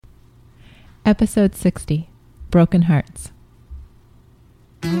Episode 60, Broken Hearts.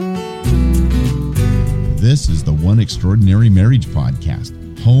 This is the One Extraordinary Marriage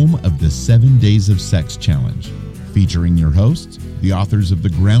Podcast, home of the 7 Days of Sex Challenge, featuring your hosts, the authors of the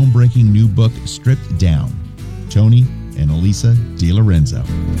groundbreaking new book, Stripped Down, Tony and Elisa DiLorenzo.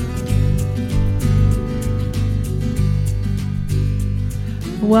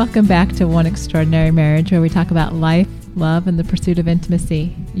 Welcome back to One Extraordinary Marriage, where we talk about life, love, and the pursuit of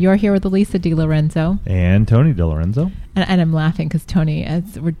intimacy. You're here with Elisa DiLorenzo. And Tony DiLorenzo. And I'm laughing because Tony,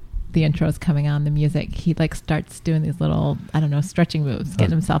 the intro is coming on, the music, he starts doing these little, stretching moves,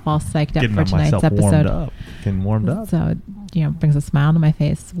 getting himself all psyched up for tonight's episode. Getting warmed up. So, brings a smile to my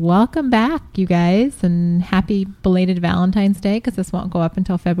face. Welcome back, you guys, and happy belated Valentine's Day, because this won't go up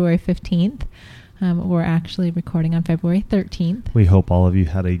until February 15th. We're actually recording on February 13th. We hope all of you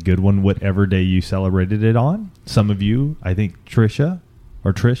had a good one, whatever day you celebrated it on. Some of you, I think Trish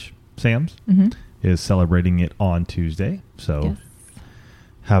Sams, is celebrating it on Tuesday. So yes.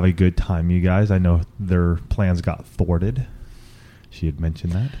 Have a good time, you guys. I know their plans got thwarted. She had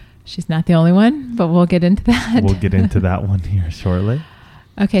mentioned that. She's not the only one, but we'll get into that. We'll get into that one here shortly.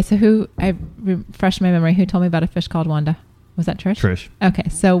 Okay, so I refreshed my memory. Who told me about A Fish Called Wanda? Was that Trish? Trish. Okay,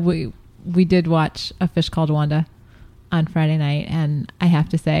 so we did watch A Fish Called Wanda on Friday night, and I have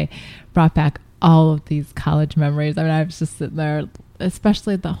to say, brought back all of these college memories. I mean, I was just sitting there,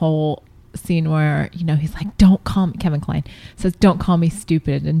 especially the whole scene where, he's like, don't call me, Kevin Kline says, don't call me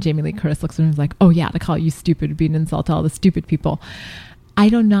stupid. And Jamie Lee Curtis looks at him and is like, oh yeah, to call you stupid would be an insult to all the stupid people. I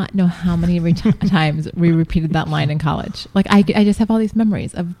do not know how many times we repeated that line in college. Like, I just have all these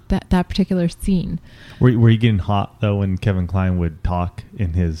memories of that particular scene. Were you getting hot, though, when Kevin Kline would talk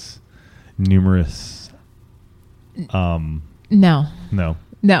in his numerous No,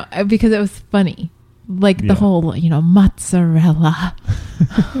 because it was funny, like the whole mozzarella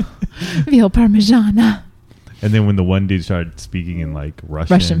veal parmigiana, and then when the one dude started speaking in like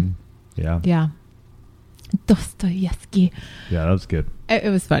Russian. yeah Dostoevsky, that was good. It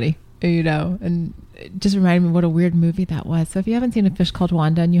was funny, and it just reminded me what a weird movie that was. So if you haven't seen A Fish Called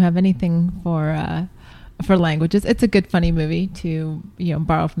Wanda and you have anything for languages, it's a good funny movie to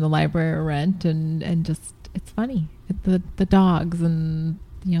borrow from the library or rent, and just it's funny. The dogs and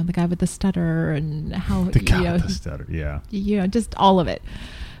the guy with the stutter and how the guy with the stutter, just all of it.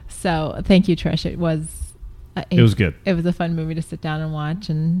 So thank you, Trish. It was good. It was a fun movie to sit down and watch,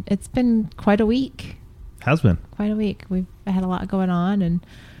 and it's been quite a week. Has been quite a week. We've had a lot going on,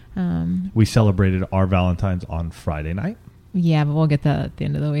 and we celebrated our Valentine's on Friday night. Yeah, but we'll get that at the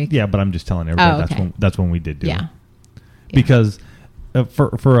end of the week. Yeah, but I'm just telling everybody that's when we did do it. Because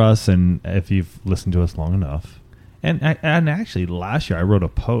for us, and if you've listened to us long enough, and actually last year I wrote a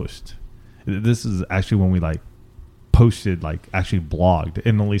post. This is actually when we posted, actually blogged.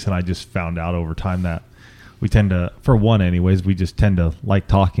 And Elisa and I just found out over time that we tend to, for one anyways, we just tend to like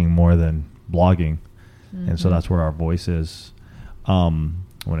talking more than blogging. Mm-hmm. And so that's where our voice is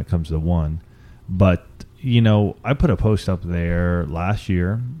when it comes to one. But I put a post up there last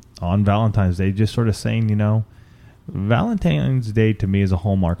year on Valentine's Day just sort of saying, Valentine's Day to me is a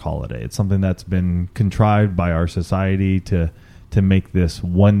Hallmark holiday. It's something that's been contrived by our society to make this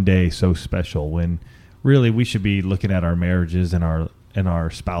one day so special, when really we should be looking at our marriages and our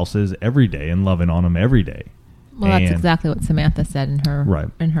spouses every day and loving on them every day. Well, that's exactly what Samantha said in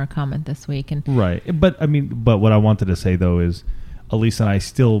her comment this week. And right. But what I wanted to say though is Elisa and I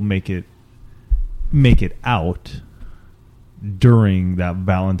still make it out during that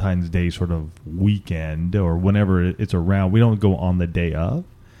Valentine's Day sort of weekend or whenever it's around. We don't go on the day of,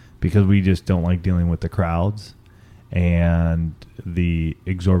 because we just don't like dealing with the crowds and the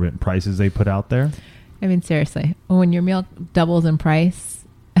exorbitant prices they put out there. I mean, seriously, when your meal doubles in price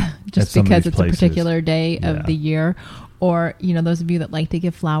just because it's a particular day of the year, or those of you that like to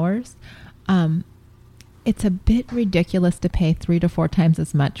give flowers, it's a bit ridiculous to pay 3 to 4 times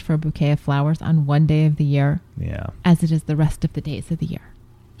as much for a bouquet of flowers on one day of the year as it is the rest of the days of the year.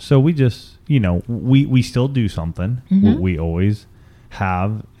 So we just, we still do something, what we always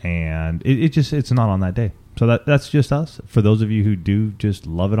have, and it's not on that day. So that's just us. For those of you who do just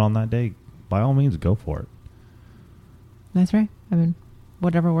love it on that day, by all means, go for it. That's right. I mean,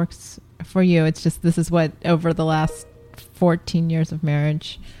 whatever works for you. It's just, this is what over the last 14 years of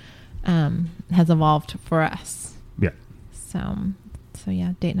marriage has evolved for us. Yeah. So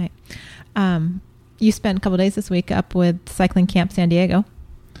yeah, date night. You spent a couple days this week up with Cycling Camp San Diego.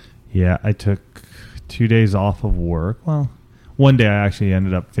 Yeah, I took 2 days off of work. Well, one day I actually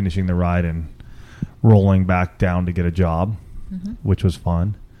ended up finishing the ride and rolling back down to get a job, which was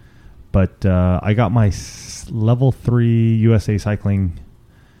fun. But I got my level 3 USA Cycling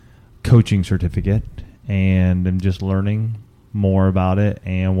coaching certificate, and I'm just learning more about it.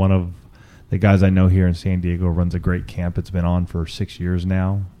 And one of the guys I know here in San Diego runs a great camp. It's been on for 6 years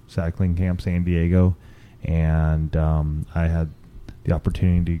now, Cycling Camp San Diego. And I had the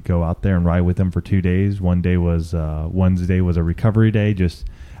opportunity to go out there and ride with him for 2 days. Wednesday was a recovery day, just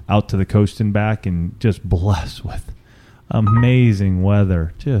out to the coast and back, and just blessed with amazing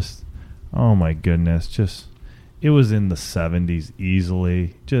weather. Just, oh my goodness, just it was in the 70s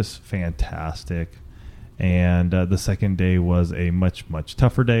easily, just fantastic. And the second day was a much, much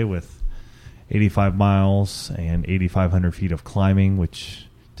tougher day with 85 miles and 8,500 feet of climbing, which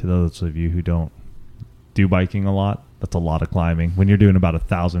to those of you who don't do biking a lot, that's a lot of climbing. When you're doing about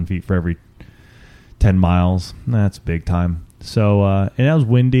 1,000 feet for every 10 miles, that's big time. So, and it was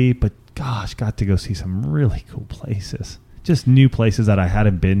windy, but gosh, got to go see some really cool places. Just new places that I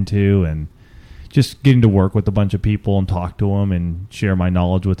hadn't been to, and just getting to work with a bunch of people and talk to them and share my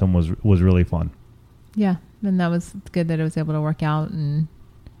knowledge with them was really fun. Yeah, and that was good that it was able to work out. And,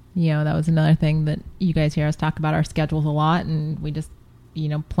 that was another thing that you guys hear us talk about our schedules a lot, and we just,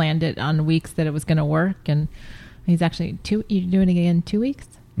 planned it on weeks that it was going to work. And he's actually you're doing it again 2 weeks?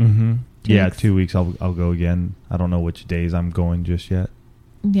 Mm-hmm. Yeah, 2 weeks I'll go again. I don't know which days I'm going just yet.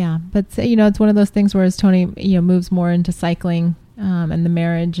 Yeah, but it's one of those things where as Tony moves more into cycling and the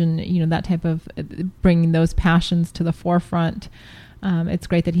marriage and that type of bringing those passions to the forefront, it's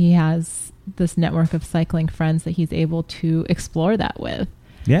great that he has this network of cycling friends that he's able to explore that with.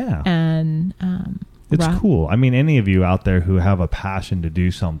 Yeah, and it's cool. I mean, any of you out there who have a passion to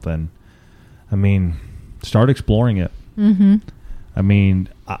do something, I mean, start exploring it. Mm-hmm. I mean,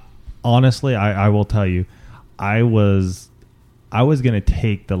 honestly, I will tell you, I was going to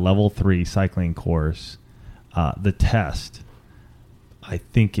take the level 3 cycling course, the test. I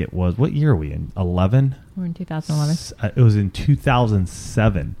think it was, what year are we in? 11? We're in 2011. It was in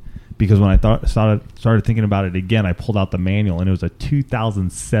 2007, because when I started thinking about it again, I pulled out the manual, and it was a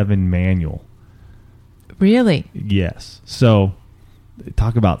 2007 manual. Really? Yes. So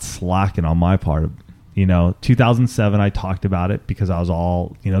talk about slacking on my part. 2007, I talked about it because I was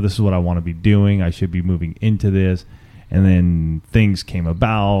all, this is what I want to be doing. I should be moving into this. And then things came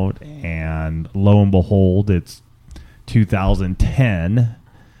about, and lo and behold, it's 2010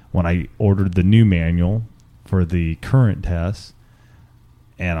 when I ordered the new manual for the current test.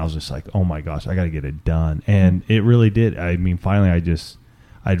 And I was just like, oh my gosh, I got to get it done. And it really did. I mean, finally,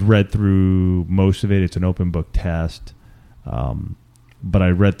 I'd read through most of it. It's an open book test. But I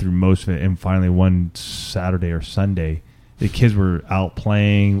read through most of it, and finally one Saturday or Sunday, the kids were out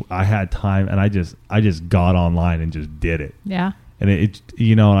playing. I had time, and I just got online and just did it. Yeah. And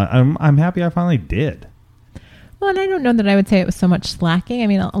I'm happy I finally did. Well, and I don't know that I would say it was so much slacking. I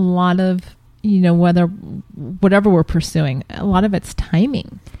mean, a lot of, whatever we're pursuing, a lot of it's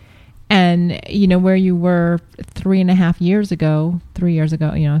timing. And, where you were 3.5 years ago, 3 years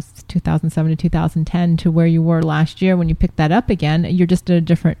ago, 2007 to 2010 to where you were last year when you picked that up again, you're just in a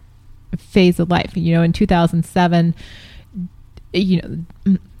different phase of life. In 2007, You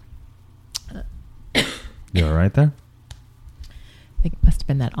all right there? I think it must have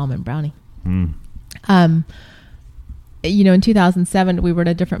been that almond brownie. Mm. In 2007, we were at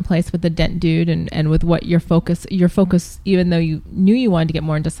a different place with the Dent Dude and with what your focus, even though you knew you wanted to get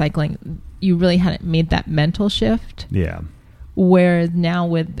more into cycling, you really hadn't made that mental shift. Yeah. Whereas now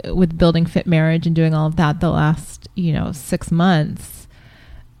with building Fit Marriage and doing all of that the last, 6 months,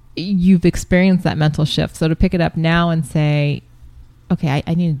 you've experienced that mental shift. So to pick it up now and say, okay,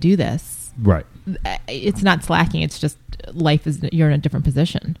 I need to do this. Right. It's not slacking. It's just you're in a different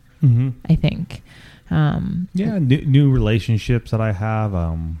position, mm-hmm. I think. New relationships that I have.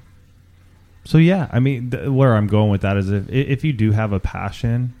 So yeah, I mean, where I'm going with that is if you do have a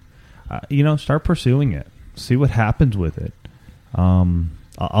passion, start pursuing it. See what happens with it.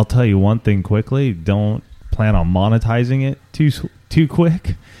 I'll tell you one thing quickly: don't plan on monetizing it too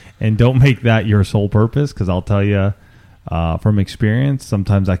quick, and don't make that your sole purpose. Because I'll tell you, from experience,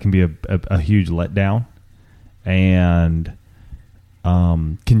 sometimes that can be a huge letdown, and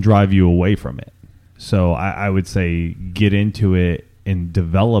can drive you away from it. So I would say get into it and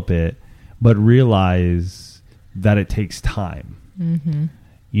develop it, but realize that it takes time. Mm-hmm.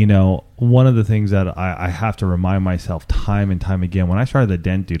 One of the things that I have to remind myself time and time again, when I started the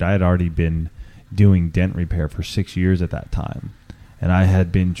Dent Dude, I had already been doing dent repair for 6 years at that time. And I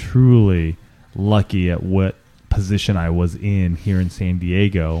had been truly lucky at what position I was in here in San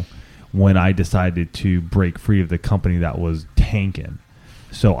Diego when I decided to break free of the company that was tanking.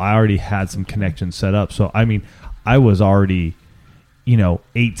 So I already had some connections set up. So, I mean, I was already,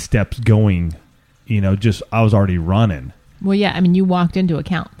 8 steps going, I was already running. Well, yeah. I mean, you walked into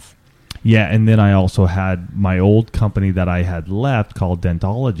accounts. Yeah, and then I also had my old company that I had left called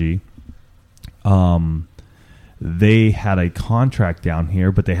Dentology. They had a contract down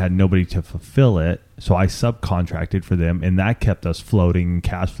here, but they had nobody to fulfill it. So I subcontracted for them, and that kept us floating,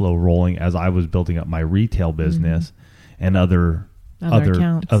 cash flow rolling as I was building up my retail business and other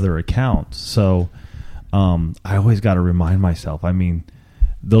accounts. So I always got to remind myself. I mean,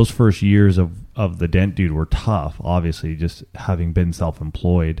 those first years of the Dent Dude were tough, obviously, just having been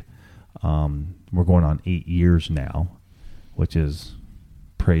self-employed. We're going on 8 years now, which is,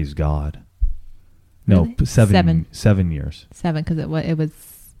 praise God. No, really? 7 years. 7, because it was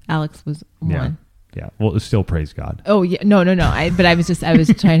Alex was 1. Yeah. Well, it's still praise God. Oh yeah, no. I was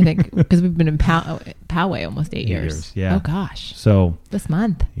trying to think, because we've been in Poway almost 8 years. Yeah. Oh gosh. So this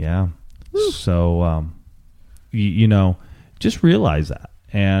month. Yeah. Woo. So you know, just realize that.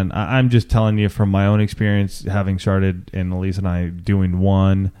 And I'm just telling you from my own experience, having started, and Elise and I doing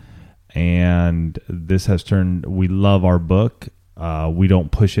one, and this has turned. We love our book. We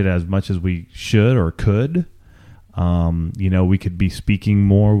don't push it as much as we should or could. You know, we could be speaking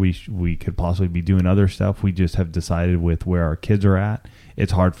more. We could possibly be doing other stuff. We just have decided with where our kids are at,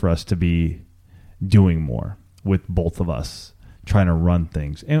 it's hard for us to be doing more with both of us trying to run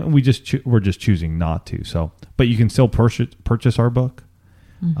things, and we're just choosing not to. So, but you can still purchase our book.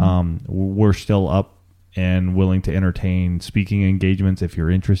 Mm-hmm. We're still up and willing to entertain speaking engagements if you're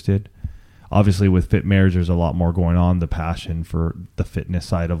interested. Obviously, with Fit Marriage, there's a lot more going on. The passion for the fitness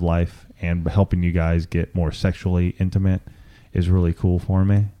side of life and helping you guys get more sexually intimate is really cool for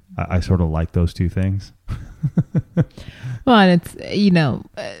me. I sort of like those two things. Well, and it's, you know,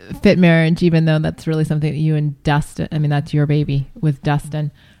 Fit Marriage, even though that's really something that you and Dustin, I mean, that's your baby with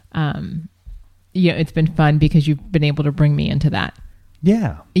Dustin. You know, it's been fun because you've been able to bring me into that.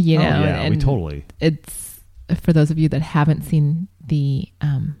 Yeah. You know, yeah, we totally. It's, for those of you that haven't seen the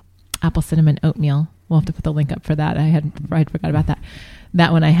apple cinnamon oatmeal, we'll have to put the link up for that. I forgot about that.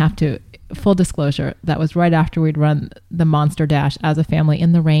 That one I have to, full disclosure, that was right after we'd run the Monster Dash as a family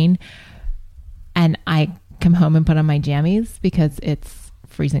in the rain. And I come home and put on my jammies because it's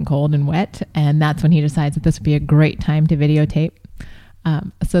freezing cold and wet. And that's when he decides that this would be a great time to videotape.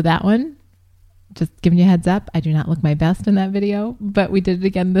 So that one, just giving you a heads up, I do not look my best in that video, but we did it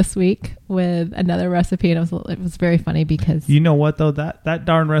again this week with another recipe, and it was very funny because, you know what though, that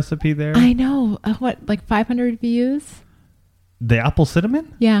darn recipe there, I know, like 500 views. The apple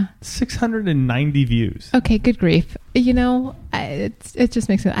cinnamon, 690 views. Okay, good grief. You know, it just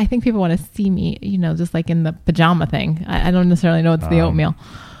makes it. I think people want to see me, you know, just like in the pajama thing. I don't necessarily know it's the oatmeal.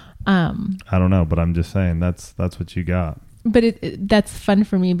 I don't know, but I'm just saying that's what you got. But that's fun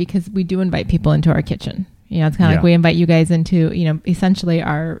for me because we do invite people into our kitchen. You know, it's kind of like we invite you guys into, you know, essentially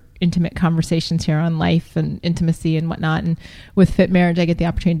our intimate conversations here on life and intimacy and whatnot. And with Fit Marriage, I get the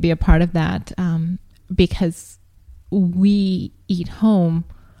opportunity to be a part of that because we eat home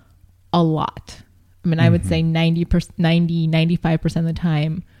a lot. I mean, I would say 95% of the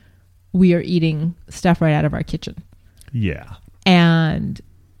time we are eating stuff right out of our kitchen. Yeah. And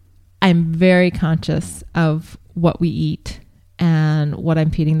I'm very conscious of what we eat and what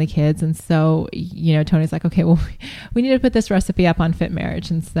I'm feeding the kids. And so, you know, Tony's like, okay, well, we need to put this recipe up on Fit Marriage.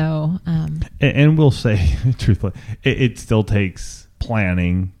 And so, and we'll say truthfully, it still takes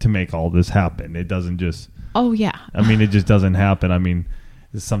planning to make all this happen. It doesn't just, oh yeah. I mean, it just doesn't happen. I mean,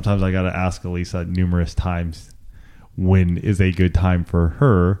 sometimes I got to ask Elisa numerous times, when is a good time for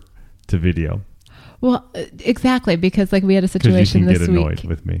her to video? Well, exactly. Because like we had a situation this week. You can get annoyed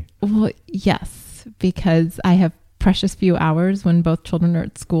with me. Well, yes, because I have precious few hours when both children are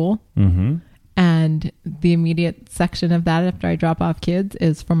at school. Mm-hmm. And the immediate section of that after I drop off kids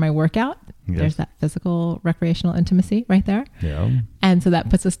is for my workout. Yes. There's that physical recreational intimacy right there. Yeah. And so that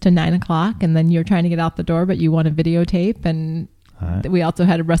puts us to 9:00, and then you're trying to get out the door, but you want to videotape. And we also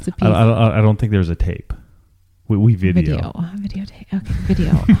had a recipe. I don't think there's a tape. We video. Videotape. Okay,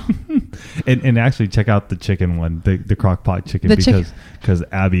 video. and actually check out the chicken one, the crock pot chicken, because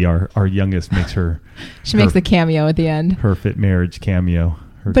Abby, our youngest, makes she makes the cameo at the end. Her Fit Marriage cameo.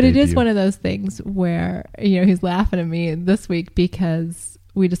 But debut. It is one of those things where, you know, he's laughing at me this week because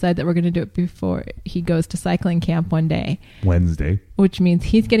we decided that we're going to do it before he goes to cycling camp one day. Wednesday. Which means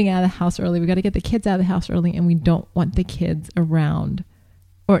he's getting out of the house early. We got to get the kids out of the house early, and we don't want the kids around.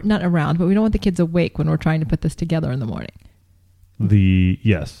 Or not around, but we don't want the kids awake when we're trying to put this together in the morning.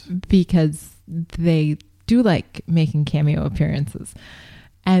 Yes. Because they do like making cameo appearances.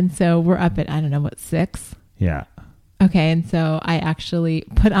 And so we're up at, 6? Yeah. Okay, and so I actually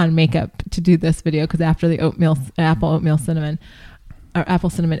put on makeup to do this video because after the apple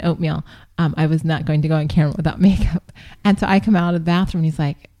cinnamon oatmeal, I was not going to go on camera without makeup. And so I come out of the bathroom and he's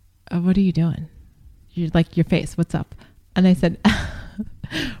like, what are you doing? You're like, your face, what's up? And I said,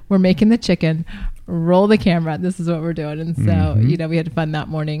 we're making the chicken, roll the camera. This is what we're doing. And so, we had fun that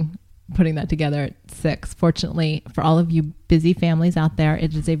morning putting that together at 6. Fortunately, for all of you busy families out there,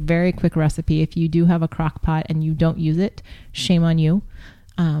 it is a very quick recipe. If you do have a crock pot and you don't use it, shame on you.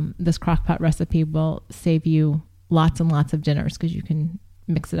 This crock pot recipe will save you lots and lots of dinners because you can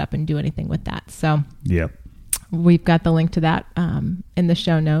mix it up and do anything with that. So we've got the link to that in the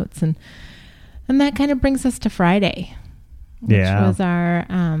show notes. And that kind of brings us to Friday, which was our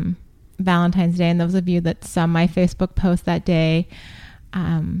Valentine's Day. And those of you that saw my Facebook post that day,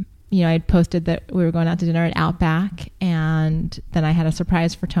 I had posted that we were going out to dinner at Outback, and then I had a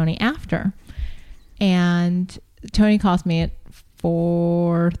surprise for Tony after. And Tony calls me at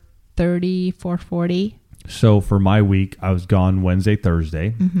 4:30, 4:40. So for my week, I was gone Wednesday,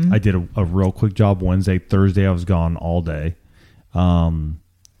 Thursday. I did a real quick job Wednesday. Thursday, I was gone all day. And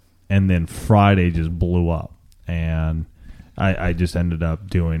then Friday just blew up. And I just ended up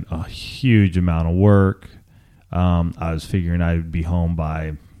doing a huge amount of work. I was figuring I would be home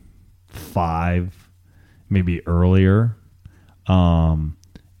by 5, maybe earlier. And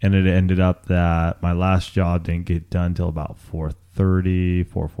it ended up that my last job didn't get done till about 4:30,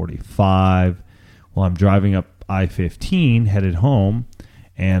 4:45. Well, I'm driving up I-15 headed home,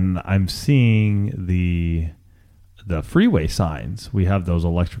 and I'm seeing the freeway signs. We have those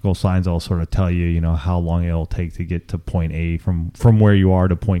electrical signs that'll sort of tell you, how long it'll take to get to point A from where you are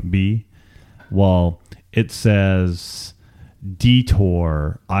to point B. Well, it says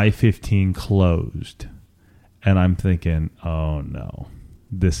detour I-15 closed. And I'm thinking, oh no,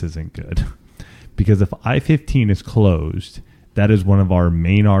 this isn't good. Because if I-15 is closed, that is one of our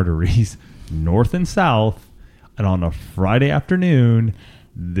main arteries, north and south. And on a Friday afternoon,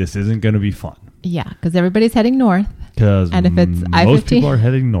 this isn't going to be fun. Yeah, because everybody's heading north. And if it's I-15, most people are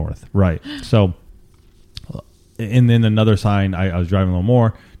heading north. Right. So, and then another sign, I was driving a little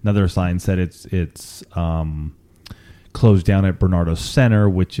more. Another sign said it's closed down at Bernardo Center,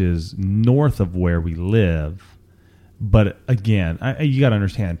 which is north of where we live. But again, you got to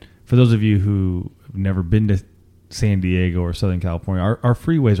understand, for those of you who have never been to San Diego or Southern California, our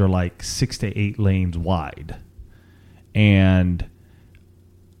freeways are like 6 to 8 lanes wide. And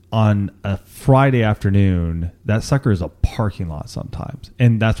on a Friday afternoon, that sucker is a parking lot sometimes.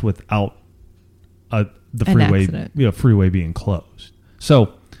 And that's without the freeway being closed.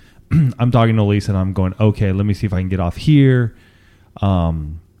 So I'm talking to Lisa and I'm going, okay, let me see if I can get off here.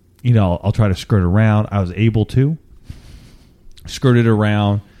 I'll try to skirt around. I was able to. Skirted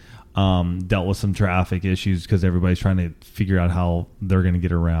around, dealt with some traffic issues because everybody's trying to figure out how they're going to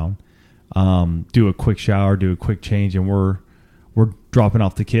get around. Do a quick shower, do a quick change, and we're dropping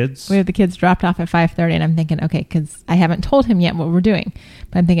off the kids. We have the kids dropped off at 5:30, and I'm thinking, okay, because I haven't told him yet what we're doing.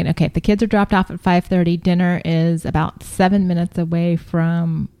 But I'm thinking, okay, if the kids are dropped off at 5:30, dinner is about 7 minutes away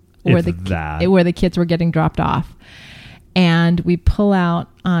from where the kids were getting dropped off. And we pull out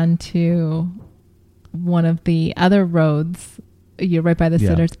onto one of the other roads, you're right by the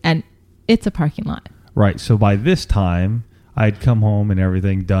sitters, and it's a parking lot. Right. So by this time, I'd come home and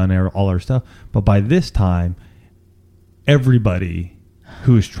everything, done all our stuff. But by this time, everybody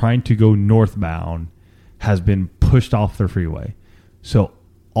who is trying to go northbound has been pushed off their freeway. So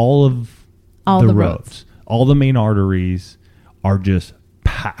all the roads, all the main arteries are just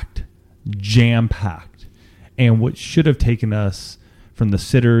packed, jam-packed. And what should have taken us from the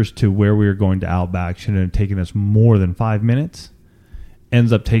sitters to where we were going to Outback should have taken us more than 5 minutes,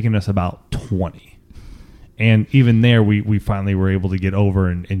 ends up taking us about 20. And even there, we finally were able to get over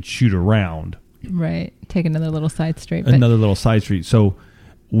and shoot around. Right. Take another little side street. Little side street. So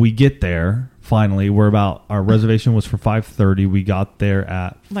we get there, finally. Our reservation was for 5:30. We got there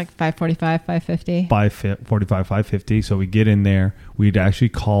at... like 5:45, 5:50. 5:45, 5:50. So we get in there. We'd actually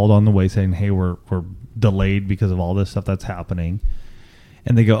called on the way saying, hey, we're delayed because of all this stuff that's happening.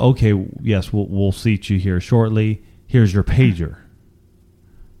 And they go, okay, yes, we'll seat you here shortly. Here's your pager.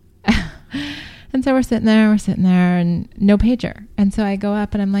 And so we're sitting there and no pager. And so I go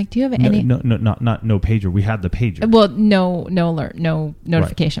up and I'm like, do you have any... No, not no pager. We had the pager. Well, no alert, no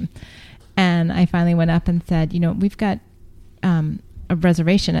notification. Right. And I finally went up and said, we've got a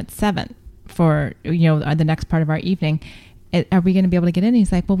reservation at 7 for, the next part of our evening. Are we going to be able to get in? And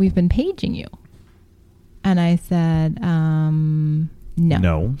he's like, well, we've been paging you. And I said,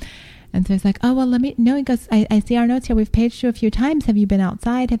 no. And so he's like, oh, well, no. He goes, I see our notes here. We've paged you a few times. Have you been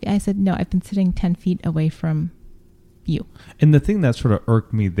outside? I said, no, I've been sitting 10 feet away from you. And the thing that sort of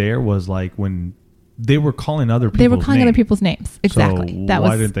irked me there was like when they were calling other people's names. They were calling other people's names. Exactly. So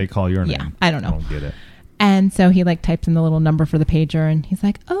why didn't they call your name? Yeah, I don't know. I don't get it. And so he like types in the little number for the pager, and he's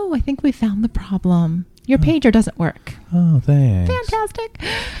like, "Oh, I think we found the problem. Your pager doesn't work." Oh, thanks. Fantastic.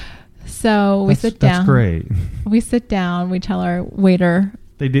 So we sit down. That's great. We sit down. We tell our waiter.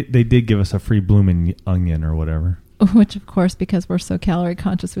 They did give us a free blooming onion or whatever. Which, of course, because we're so calorie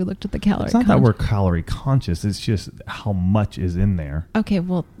conscious, we looked at the calorie. It's not that we're calorie conscious. It's just how much is in there. Okay,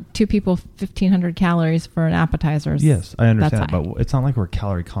 well, 2 people, 1,500 calories for an appetizer. Yes, I understand, but it's not like we're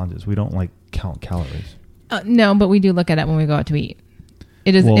calorie conscious. We don't like count calories. No, but we do look at it when we go out to eat.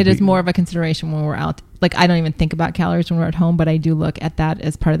 It is more of a consideration when we're out. Like, I don't even think about calories when we're at home, but I do look at that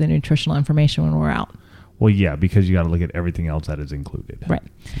as part of the nutritional information when we're out. Well, yeah, because you got to look at everything else that is included. Right.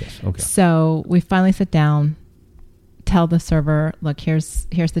 Yes. Okay. So we finally sit down, tell the server, look, here's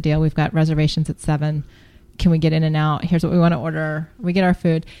the deal. We've got reservations at 7. Can we get in and out? Here's what we want to order. We get our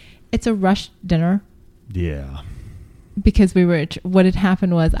food. It's a rush dinner. Yeah. Because what had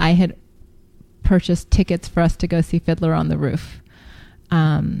happened was I had purchased tickets for us to go see Fiddler on the Roof.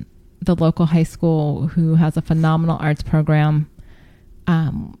 The local high school, who has a phenomenal arts program,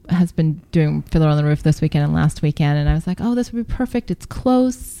 has been doing Fiddler on the Roof this weekend and last weekend. And I was like, oh, this would be perfect. It's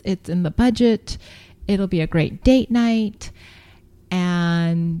close. It's in the budget. It'll be a great date night.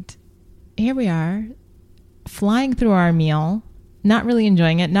 And here we are, flying through our meal, not really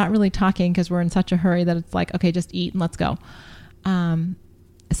enjoying it, not really talking because we're in such a hurry that it's like, okay, just eat and let's go.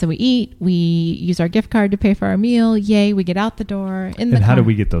 So we eat, we use our gift card to pay for our meal. Yay, we get out the door. And how do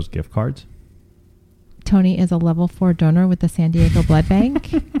we get those gift cards? Tony is a level 4 donor with the San Diego Blood Bank.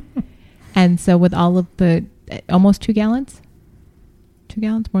 And so with all of the almost 2 gallons, 2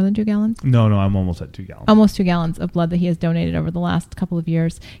 gallons, more than 2 gallons? No, I'm almost at 2 gallons. Almost 2 gallons of blood that he has donated over the last couple of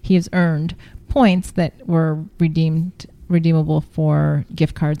years. He has earned points that were redeemable for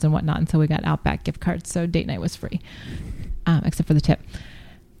gift cards and whatnot. And so we got Outback gift cards. So date night was free, except for the tip.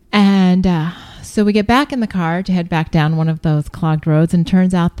 And so we get back in the car to head back down one of those clogged roads, and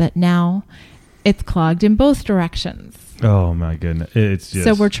turns out that now it's clogged in both directions. Oh my goodness. It's just...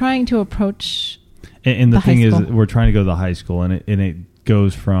 So we're trying to approach and the thing is, we're trying to go to the high school, and it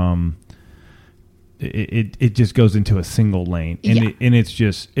goes from... It just goes into a single lane, and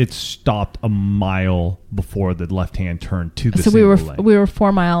it's stopped a mile before the left-hand turn to the single lane. So we were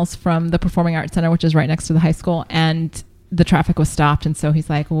 4 miles from the Performing Arts Center, which is right next to the high school, and the traffic was stopped. And so he's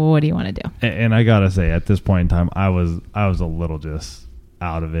like, well, what do you want to do? And I gotta say, at this point in time, I was a little just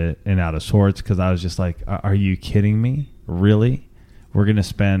out of it and out of sorts, because I was just like, are you kidding me? Really? We're gonna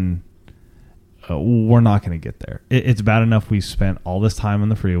spend... we're not going to get there. It's bad enough we spent all this time on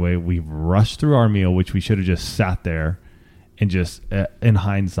the freeway. We've rushed through our meal, which we should have just sat there and just, in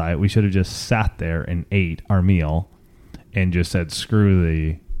hindsight, we should have just sat there and ate our meal and just said,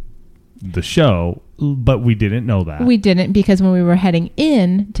 screw the show. But we didn't know that. We didn't, because when we were heading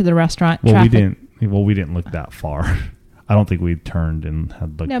in to the restaurant, we didn't look that far. I don't think we turned and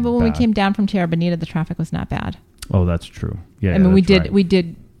had looked. No, but when we came down from Tierra Bonita, the traffic was not bad. Oh, that's true. Yeah. I mean, we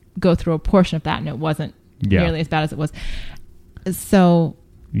did go through a portion of that, and it wasn't nearly as bad as it was. So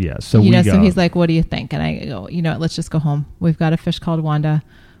so he's like, what do you think? And I go, let's just go home. We've got a fish called Wanda.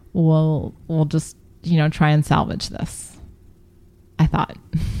 We'll just try and salvage this, I thought.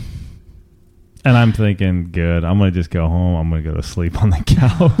 And I'm thinking, good, I'm going to just go home. I'm going to go to sleep on the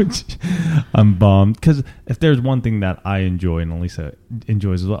couch. I'm bummed, because if there's one thing that I enjoy, and Elisa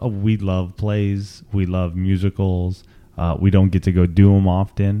enjoys as well, we love plays, we love musicals. We don't get to go do them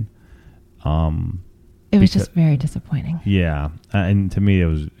often. It was just very disappointing. Yeah, and to me, it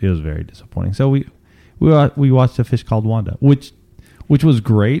was very disappointing. So we watched A Fish Called Wanda, which was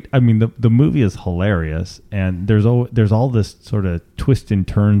great. I mean, the movie is hilarious, and there's all this sort of twists and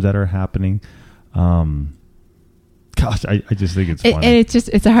turns that are happening. Gosh, I just think it's funny. And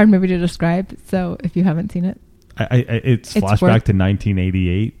it's a hard movie to describe. So if you haven't seen it. It's flashback to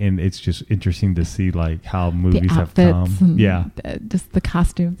 1988, and it's just interesting to see like how movies have come. Yeah, just the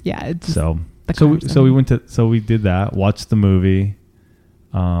costumes. Yeah, it's just so we did that, watched the movie,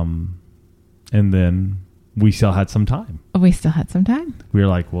 and then we still had some time. We were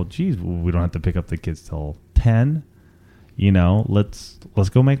like, well, geez, we don't have to pick up the kids till 10. Let's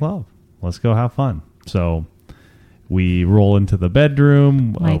go make love. Let's go have fun. So we roll into the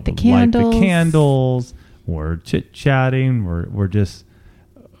bedroom, light the candles. We're chit-chatting. We're just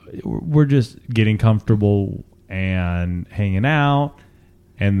getting comfortable and hanging out,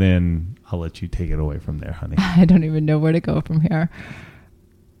 and then I'll let you take it away from there, honey. I don't even know where to go from here.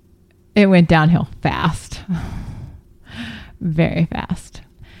 It went downhill fast, very fast,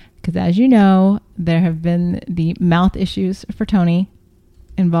 because as you know, there have been the mouth issues for Tony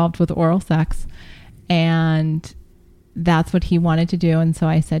involved with oral sex, and that's what he wanted to do, and so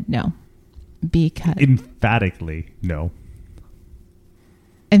I said no. because... Emphatically, no.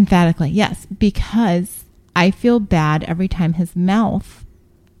 Emphatically, yes. Because I feel bad every time his mouth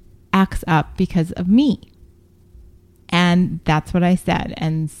acts up because of me. And that's what I said.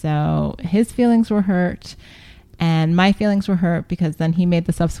 And so his feelings were hurt and my feelings were hurt because then he made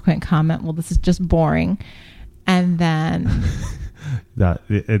the subsequent comment, well, this is just boring. And then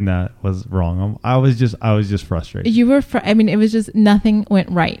that was wrong. I was just frustrated. You were, it was just nothing went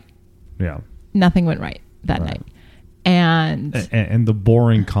right. Yeah. Nothing went right that night. And the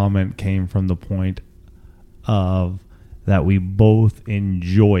boring comment came from the point of that we both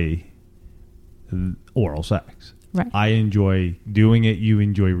enjoy oral sex. Right. I enjoy doing it. You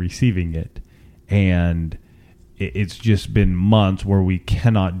enjoy receiving it. And it's just been months where we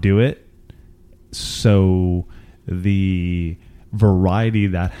cannot do it. So the variety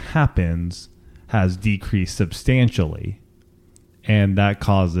that happens has decreased substantially. And that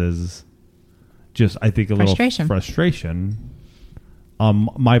causes just, I think, a little frustration on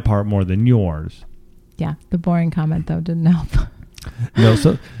my part more than yours. Yeah. The boring comment, though, didn't help. No,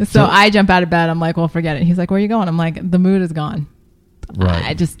 so I jump out of bed. I'm like, well, forget it. He's like, where are you going? I'm like, the mood is gone.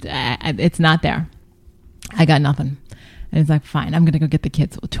 Right. It's not there. I got nothing. And he's like, fine, I'm going to go get the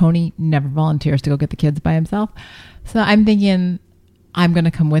kids. Well, Tony never volunteers to go get the kids by himself. So I'm thinking I'm going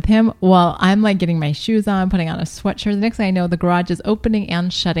to come with him. Well, I'm like getting my shoes on, putting on a sweatshirt. The next thing I know, the garage is opening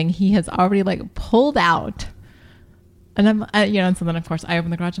and shutting. He has already like pulled out. And I'm, and so then of course I open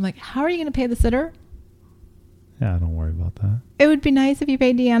the garage. I'm like, how are you going to pay the sitter? Yeah, don't worry about that. It would be nice if you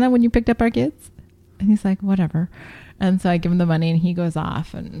paid Deanna when you picked up our kids. And he's like, whatever. And so I give him the money and he goes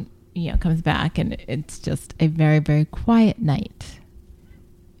off and, comes back. And it's just a very, very quiet night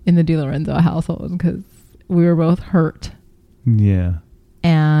in the DiLorenzo household because we were both hurt. Yeah.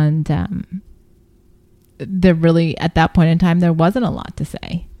 And there really, at that point in time, there wasn't a lot to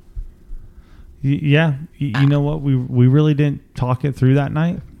say. Yeah. You know what? We really didn't talk it through that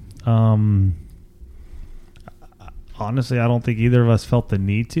night. Honestly, I don't think either of us felt the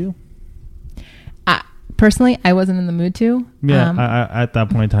need to. Personally, I wasn't in the mood to. Yeah, at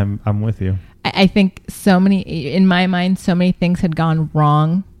that point in time, I'm with you. I think in my mind, so many things had gone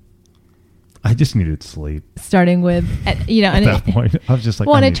wrong. I just needed sleep. Starting with, at that point, I was just like,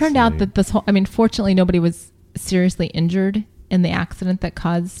 well, and it turned out that fortunately, nobody was seriously injured in the accident that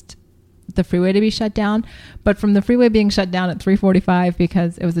caused the freeway to be shut down. But from the freeway being shut down at 3:45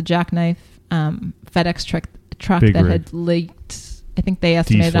 because it was a jackknife FedEx truck Big that rig. had leaked, I think they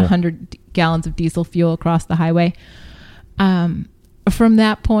estimated Diesel. 100 gallons of diesel fuel across the highway. From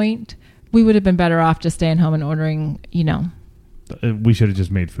that point, we would have been better off just staying home and ordering, We should have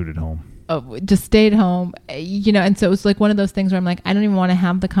just made food at home. Just stayed home, and so it was like one of those things where I'm like, I don't even want to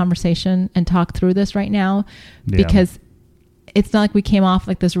have the conversation and talk through this right now because it's not like we came off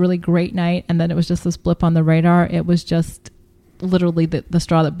like this really great night and then it was just this blip on the radar. It was just literally the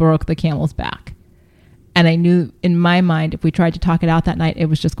straw that broke the camel's back. And I knew in my mind, if we tried to talk it out that night, it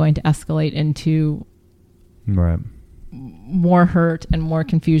was just going to escalate into more hurt and more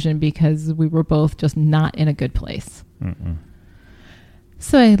confusion because we were both just not in a good place. Mm-mm.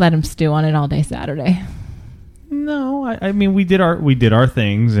 So I let him stew on it all day Saturday. No, I mean we did our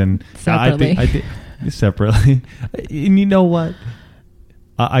things and separately. I think separately. And you know what?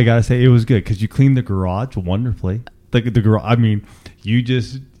 I gotta say it was good because you cleaned the garage wonderfully. Like the garage. I mean,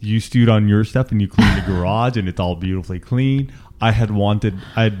 you stewed on your stuff and you cleaned the garage and it's all beautifully clean. I had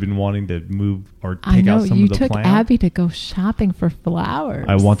been wanting to move or take out some of the plants. You took Abby to go shopping for flowers.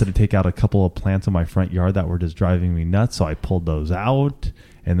 I wanted to take out a couple of plants in my front yard that were just driving me nuts, so I pulled those out.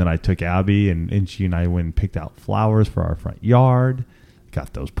 And then I took Abby and she and I went and picked out flowers for our front yard,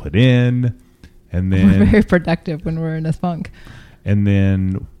 got those put in, and then we're very productive when we're in a funk. And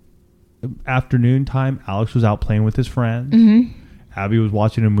then afternoon time, Alex was out playing with his friends. Mm-hmm. Abby was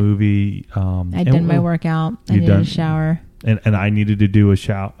watching a movie. I did my workout. I needed a shower. And I needed to do a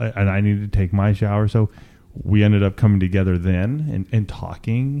shower, and I needed to take my shower. So we ended up coming together then and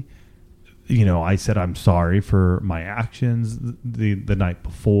talking. I said I'm sorry for my actions the night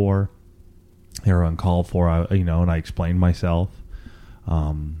before. They were uncalled for, and I explained myself.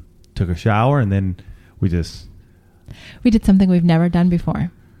 Took a shower, and then we did something we've never done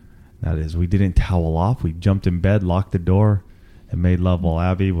before. That is, we didn't towel off. We jumped in bed, locked the door, and made love while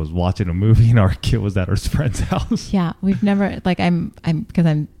Abby was watching a movie and our kid was at her friend's house. Yeah, we've never, I'm because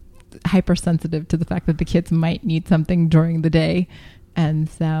I'm hypersensitive to the fact that the kids might need something during the day. And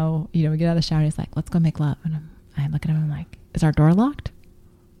so, we get out of the shower and he's like, let's go make love. And I look at him and I'm like, is our door locked?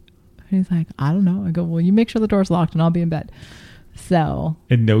 And he's like, I don't know. I go, well, you make sure the door's locked and I'll be in bed. So.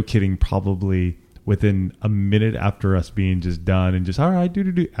 And no kidding, probably within a minute after us being just done and just, all right,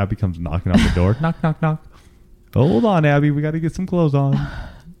 do, Abby comes knocking on the door. Knock, knock, knock. Hold on, Abby. We got to get some clothes on.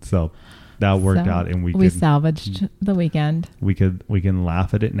 So that worked out, and we salvaged the weekend. We can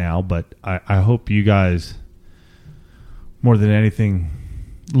laugh at it now, but I hope you guys, more than anything,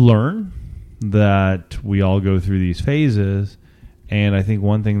 learn that we all go through these phases. And I think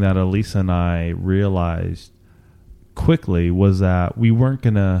one thing that Elisa and I realized quickly was that we weren't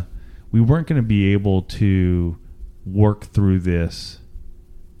gonna be able to work through this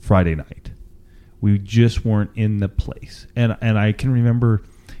Friday night. We just weren't in the place. And I can remember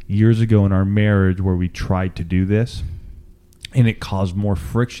years ago in our marriage where we tried to do this, and it caused more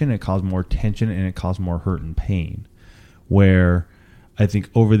friction, it caused more tension, and it caused more hurt and pain. Where I think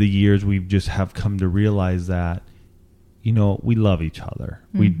over the years we just have come to realize that, we love each other.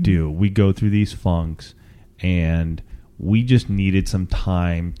 Mm-hmm. We do. We go through these funks, and we just needed some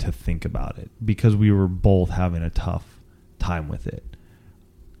time to think about it because we were both having a tough time with it.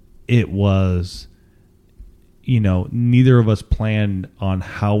 It was, neither of us planned on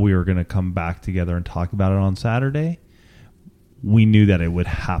how we were going to come back together and talk about it on Saturday. We knew that it would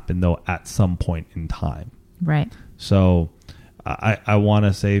happen, though, at some point in time. Right. So I want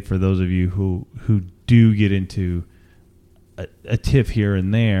to say, for those of you who do get into a tiff here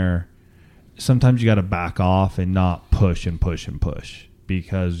and there, sometimes you got to back off and not push and push and push,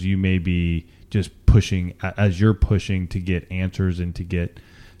 because you may be just pushing as you're pushing to get answers and to get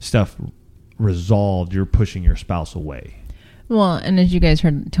stuff resolved. You're pushing your spouse away. Well, and as you guys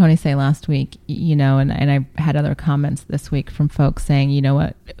heard Tony say last week, and I had other comments this week from folks saying, you know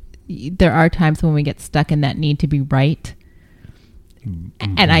what, there are times when we get stuck in that need to be right.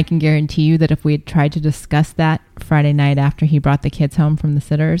 Mm-hmm. And I can guarantee you that if we had tried to discuss that Friday night after he brought the kids home from the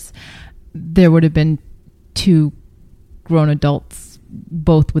sitters, there would have been two grown adults,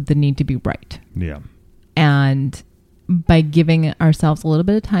 both with the need to be right. Yeah. And by giving ourselves a little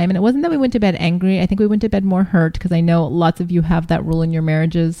bit of time, and it wasn't that we went to bed angry. I think we went to bed more hurt, because I know lots of you have that rule in your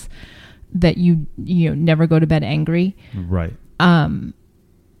marriages that you never go to bed angry. Right.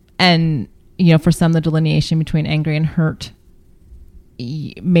 And, for some, the delineation between angry and hurt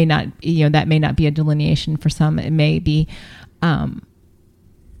may not, that may not be a delineation. For some, it may be,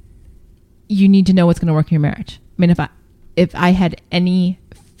 you need to know what's going to work in your marriage. I mean, if I had any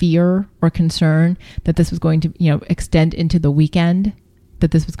fear or concern that this was going to, extend into the weekend,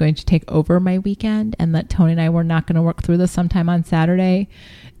 that this was going to take over my weekend, and that Tony and I were not going to work through this sometime on Saturday,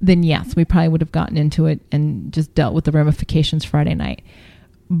 then yes, we probably would have gotten into it and just dealt with the ramifications Friday night.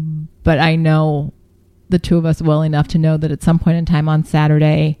 But I know the two of us well enough to know that at some point in time on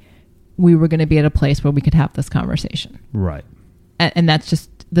Saturday, we were going to be at a place where we could have this conversation. Right. And that's just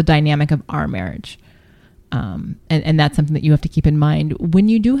the dynamic of our marriage. And that's something that you have to keep in mind when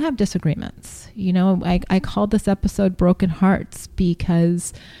you do have disagreements. I called this episode Broken Hearts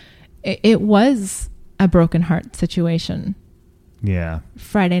because it was a broken heart situation. Yeah.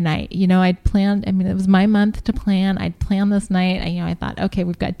 Friday night, I'd planned, it was my month to plan. I'd planned this night. I thought, okay,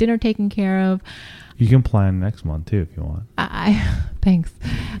 we've got dinner taken care of. You can plan next month too, if you want. Thanks.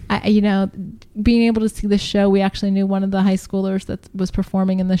 Being able to see the show, we actually knew one of the high schoolers that was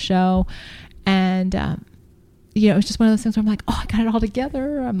performing in the show. And, it was just one of those things where I'm like, oh, I got it all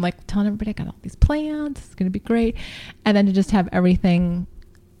together. I'm like telling everybody I got all these plans. It's going to be great. And then to just have everything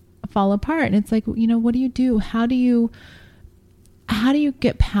fall apart. And it's like, what do you do? How do you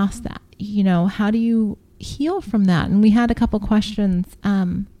get past that? How do you heal from that? And we had a couple questions,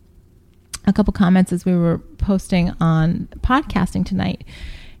 a couple comments as we were posting on podcasting tonight,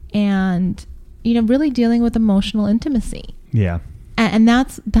 and, really dealing with emotional intimacy. Yeah. And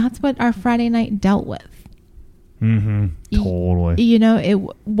that's what our Friday night dealt with. Mm-hmm. Totally.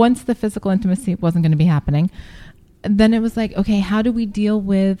 Once the physical intimacy wasn't going to be happening, then it was like, okay, how do we deal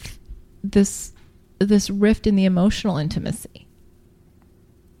with this rift in the emotional intimacy?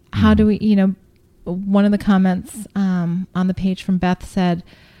 How do we, one of the comments on the page from Beth said,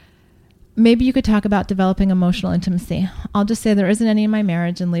 maybe you could talk about developing emotional intimacy. I'll just say there isn't any in my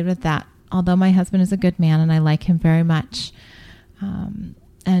marriage and leave it at that. Although my husband is a good man and I like him very much.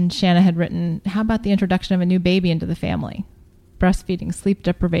 And Shanna had written, how about the introduction of a new baby into the family? Breastfeeding, sleep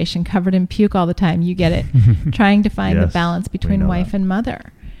deprivation, covered in puke all the time. You get it. Trying to find the balance between wife and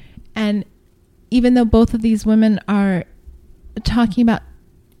mother. And even though both of these women are talking about,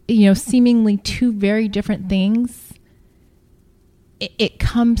 seemingly two very different things, it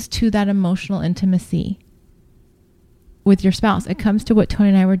comes to that emotional intimacy with your spouse. It comes to what Tony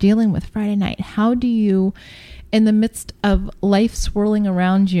and I were dealing with Friday night. How do you, in the midst of life swirling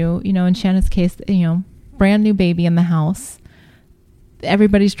around you, in Shanna's case, brand new baby in the house,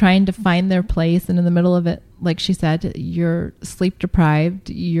 everybody's trying to find their place, and in the middle of it, like she said, you're sleep deprived,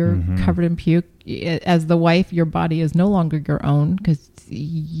 you're covered in puke. As the wife, your body is no longer your own because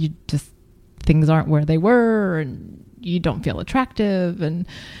you just, things aren't where they were, and you don't feel attractive, and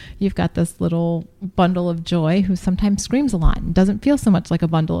you've got this little bundle of joy who sometimes screams a lot and doesn't feel so much like a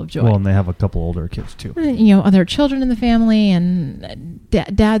bundle of joy. Well, and they have a couple older kids too. Other children in the family, and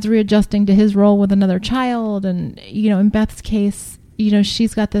dad's readjusting to his role with another child. And, in Beth's case,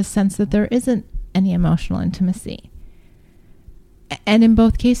 she's got this sense that there isn't any emotional intimacy. And in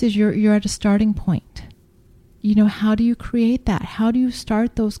both cases, you're at a starting point. How do you create that? How do you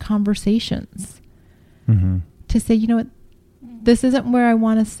start those conversations? To say, this isn't where I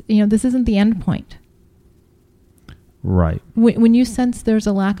want to, this isn't the end point. Right. When you sense there's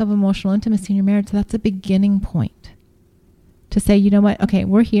a lack of emotional intimacy in your marriage, that's a beginning point. To say, you know what? Okay,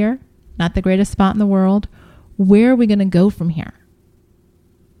 we're here. Not the greatest spot in the world. Where are we going to go from here?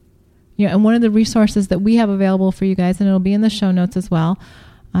 And one of the resources that we have available for you guys, and it'll be in the show notes as well,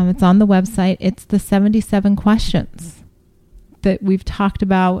 it's on the website. It's the 77 questions that we've talked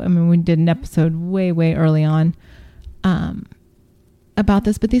about. I mean, we did an episode way, way early on about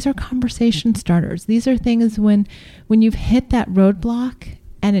this, but these are conversation starters. These are things when you've hit that roadblock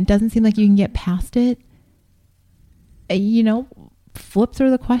and it doesn't seem like you can get past it, flip through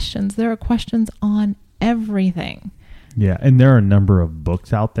the questions. There are questions on everything. Yeah, and there are a number of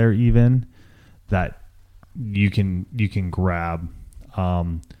books out there even that you can grab.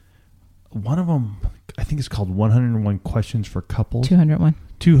 One of them, I think it's called 101 Questions for Couples.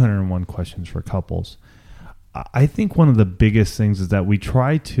 201 Questions for Couples. I think one of the biggest things is that we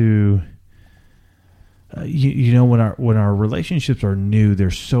try to, when our relationships are new, there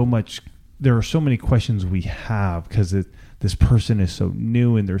are so many questions we have because this person is so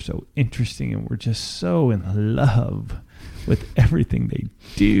new and they're so interesting and we're just so in love with everything they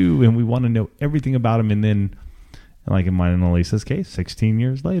do and we want to know everything about them. And then, like in mine and Elisa's case, 16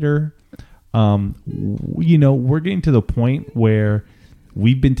 years later, we're getting to the point where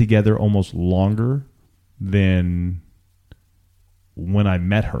we've been together almost longer than when I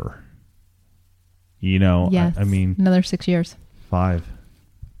met her. Yes, I mean, another 6 years. 5.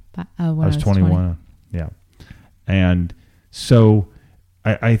 I was 21. Yeah. And so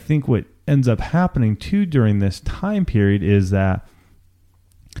I think what ends up happening too during this time period is that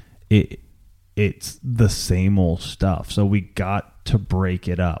it's the same old stuff. So we got to break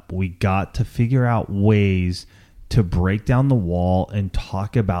it up. We got to figure out ways to break down the wall and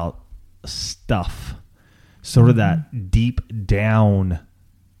talk about stuff, sort of that deep down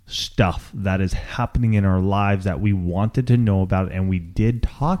stuff that is happening in our lives that we wanted to know about and we did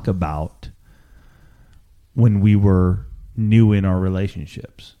talk about when we were new in our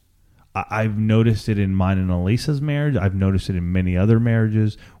relationships. I've noticed it in mine and Elisa's marriage. I've noticed it in many other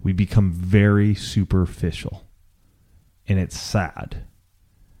marriages. We become very superficial, and it's sad.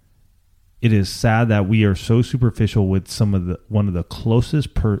 It is sad that we are so superficial with one of the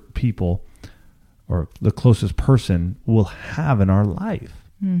closest people or the closest person we'll have in our life.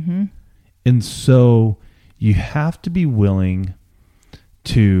 Mm-hmm. And so you have to be willing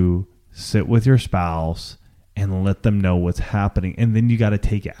to sit with your spouse and let them know what's happening. And then you got to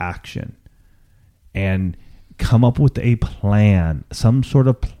take action and come up with a plan, some sort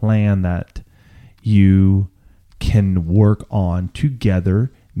of plan that you can work on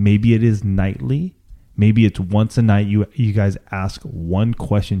together. Maybe it is nightly. Maybe it's once a night you guys ask one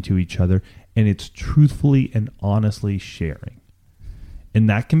question to each other and it's truthfully and honestly sharing. And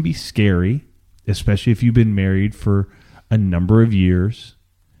that can be scary, especially if you've been married for a number of years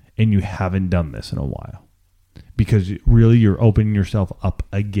and you haven't done this in a while. Because really you're opening yourself up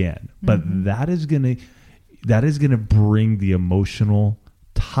again. But that is gonna bring the emotional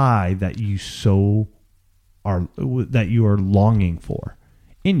tie that you are longing for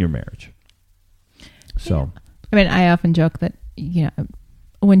in your marriage. So I mean, I often joke that,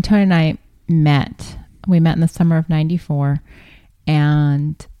 when Tony and I met, we met in the summer of 94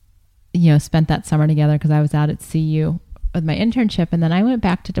 and, spent that summer together because I was out at CU with my internship. And then I went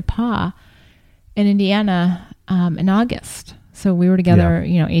back to DePauw in Indiana in August. So we were together,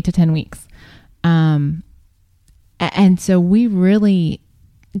 8 to 10 weeks. And so we really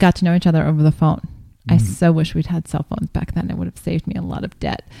got to know each other over the phone. I so wish we'd had cell phones back then. It would have saved me a lot of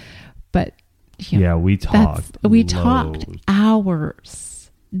debt. But we talked. We talked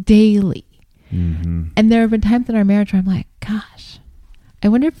hours daily. Mm-hmm. And there have been times in our marriage where I'm like, gosh, I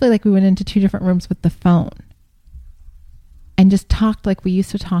wonder if we went into 2 different rooms with the phone and just talked like we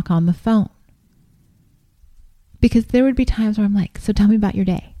used to talk on the phone. Because there would be times where I'm like, so tell me about your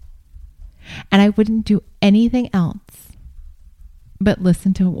day. And I wouldn't do anything else but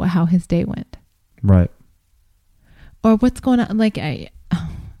listen to how his day went. Right. Or what's going on. Like, I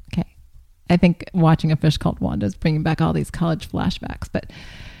think watching A Fish Called Wanda is bringing back all these college flashbacks. But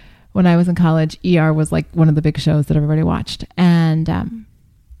when I was in college, ER was like one of the big shows that everybody watched. And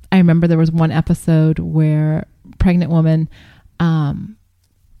I remember there was one episode where pregnant woman,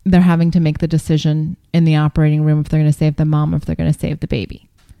 they're having to make the decision in the operating room if they're going to save the mom or if they're going to save the baby.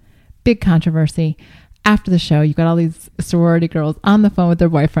 Big controversy. After the show, you got all these sorority girls on the phone with their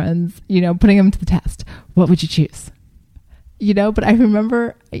boyfriends, putting them to the test. What would you choose? But I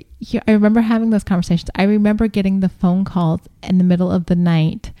remember having those conversations. I remember getting the phone calls in the middle of the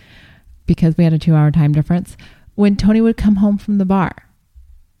night because we had a 2-hour time difference when Tony would come home from the bar.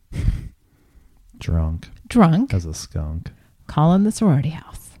 Drunk. As a skunk. Calling the sorority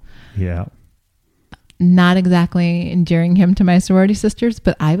house. Yeah. Not exactly endearing him to my sorority sisters,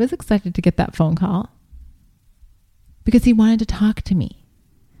 but I was excited to get that phone call because he wanted to talk to me.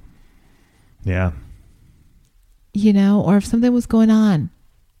 Yeah. Or if something was going on,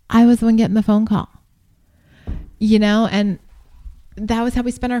 I was the one getting the phone call. And that was how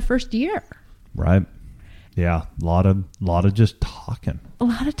we spent our first year. Right. Yeah. A lot of just talking.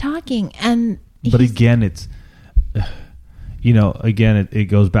 But again, it's, it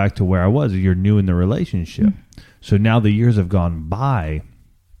goes back to where I was. You're new in the relationship. Mm-hmm. So now the years have gone by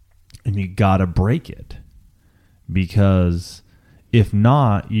and you got to break it, because if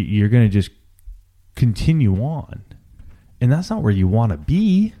not, you're going to just continue on. And that's not where you want to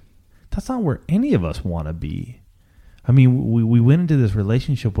be. That's not where any of us want to be. I mean, we went into this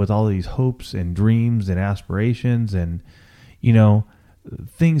relationship with all these hopes and dreams and aspirations, and,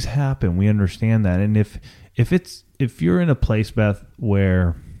 things happen. We understand that. And if you're in a place, Beth,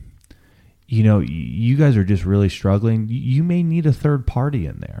 where, you guys are just really struggling, you may need a third party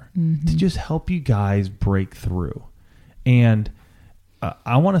in there to just help you guys break through. And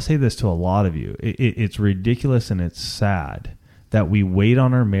I want to say this to a lot of you. It's ridiculous and it's sad that we wait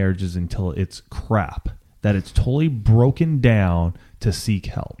on our marriages until it's crap, that it's totally broken down to seek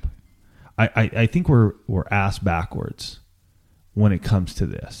help. I think we're ass backwards when it comes to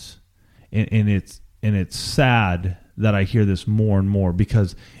this. And it's sad that I hear this more and more,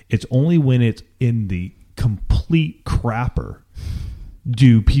 because it's only when it's in the complete crapper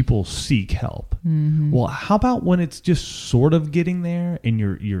do people seek help. Mm-hmm. Well, how about when it's just sort of getting there and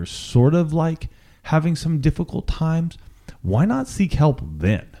you're sort of like having some difficult times? Why not seek help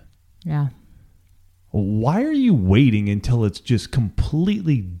then? Yeah. Why are you waiting until it's just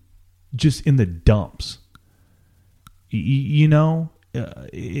completely just in the dumps? It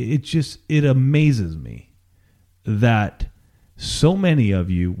amazes me that so many of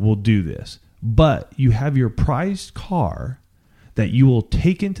you will do this, but you have your prized car that you will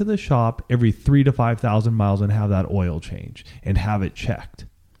take into the shop every 3,000 to 5,000 miles and have that oil change and have it checked.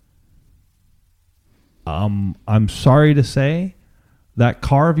 I'm sorry to say that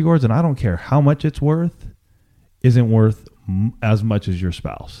car of yours, and I don't care how much it's worth, isn't worth as much as your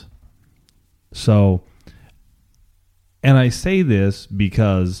spouse. So, and I say this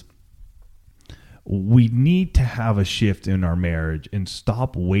because we need to have a shift in our marriage and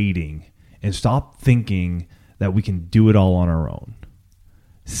stop waiting and stop thinking that we can do it all on our own.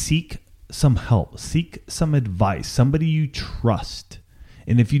 Seek some help. Seek some advice. Somebody you trust.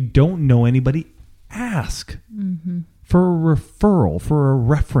 And if you don't know anybody, ask for a referral, for a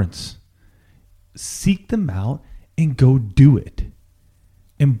reference. Seek them out and go do it.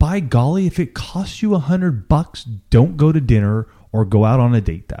 And by golly, if it costs you $100, don't go to dinner or go out on a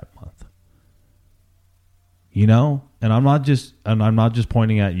date that month. And I'm not just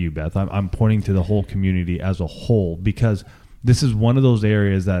pointing at you, Beth. I'm pointing to the whole community as a whole, because this is one of those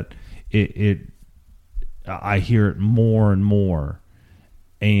areas that I hear it more and more,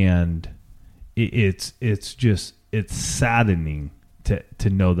 and it's saddening to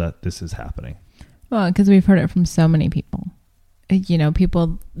know that this is happening. Well, because we've heard it from so many people.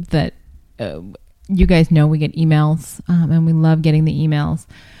 People that you guys know, we get emails, and we love getting the emails.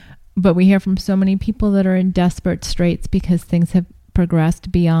 But we hear from so many people that are in desperate straits because things have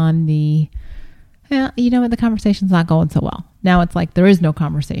progressed beyond the conversation's not going so well. Now it's like there is no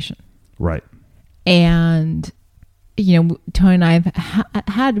conversation. Right. And, Tony and I have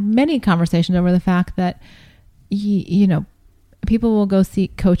had many conversations over the fact that, people will go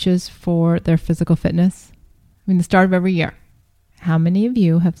seek coaches for their physical fitness. I mean, the start of every year. How many of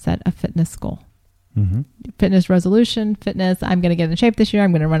you have set a fitness goal? Mm-hmm. Fitness resolution, I'm going to get in shape this year.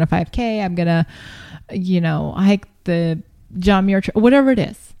 I'm going to run a 5K. I'm going to, hike the John Muir Trail, whatever it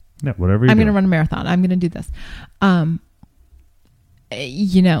is. Yeah, whatever I'm going to run a marathon. I'm going to do this.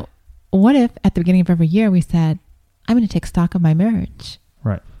 What if at the beginning of every year we said, I'm going to take stock of my marriage.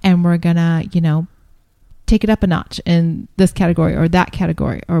 Right. And we're going to, take it up a notch in this category or that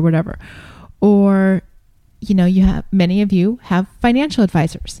category or whatever. Or, many of you have financial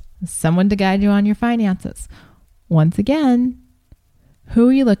advisors, someone to guide you on your finances. Once again, who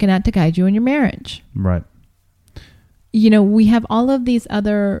are you looking at to guide you in your marriage? Right. We have all of these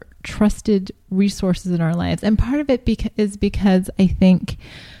other trusted resources in our lives. And part of it is because I think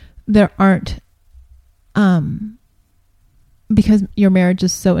there aren't, because your marriage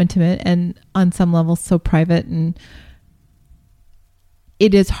is so intimate and on some level so private, and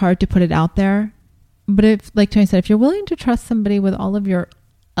it is hard to put it out there. But if, like Tony said, if you're willing to trust somebody with all of your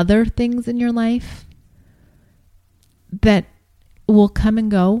other things in your life that will come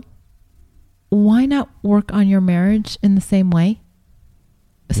and go, why not work on your marriage in the same way?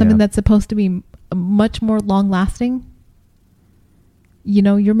 Something that's supposed to be much more long lasting.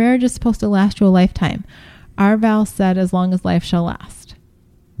 Your marriage is supposed to last you a lifetime. Our vow said, as long as life shall last.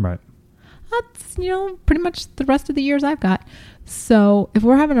 Right. That's, pretty much the rest of the years I've got. So if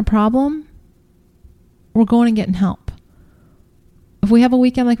we're having a problem, we're going and getting help. If we have a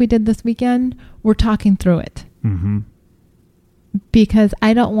weekend like we did this weekend, we're talking through it. Mm-hmm. Because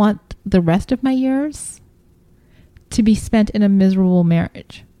I don't want the rest of my years to be spent in a miserable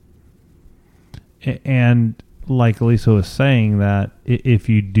marriage. And like Lisa was saying, that if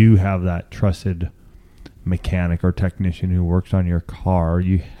you do have that trusted mechanic or technician who works on your car,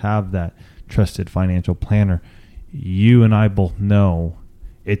 you have that trusted financial planner, you and I both know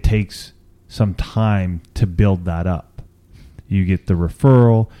it takes some time to build that up. You get the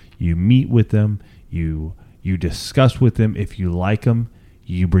referral, you meet with them, you discuss with them. If you like them,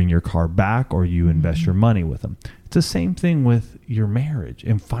 you bring your car back or you invest your money with them. It's the same thing with your marriage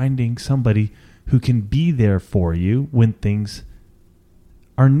and finding somebody who can be there for you when things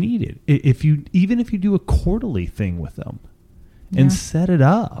are needed. Even if you do a quarterly thing with them and set it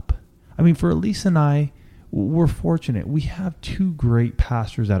up. I mean, for Elise and I, we're fortunate. We have two great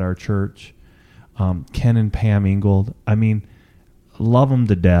pastors at our church, Ken and Pam Ingold. I mean, love them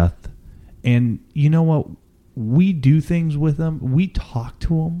to death. And you know what? We do things with them. We talk to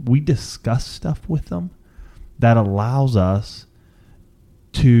them. We discuss stuff with them that allows us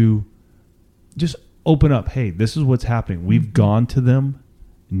to just open up. Hey, this is what's happening. We've gone to them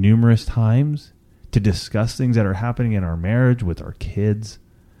numerous times to discuss things that are happening in our marriage with our kids.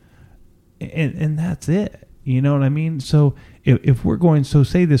 And that's it. You know what I mean? So if we're going, so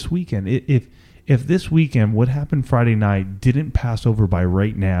say this weekend, if this weekend, what happened Friday night didn't pass over by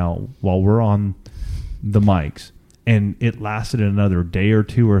right now while we're on the mics, and it lasted another day or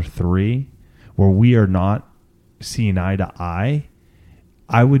two or three where we are not seeing eye to eye,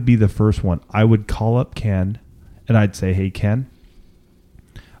 I would be the first one. I would call up Ken and I'd say, hey, Ken,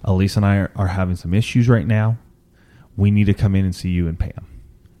 Elise and I are having some issues right now. We need to come in and see you and Pam.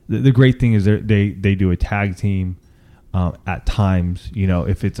 The great thing is they do a tag team at times.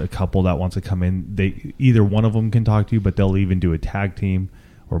 If it's a couple that wants to come in, either one of them can talk to you, but they'll even do a tag team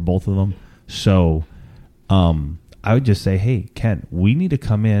or both of them. So I would just say, hey, Ken, we need to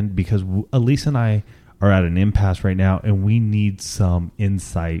come in because Elise and I are at an impasse right now, and we need some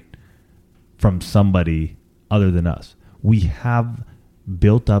insight from somebody other than us. We have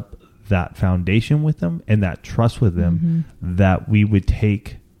built up that foundation with them and that trust with them that we would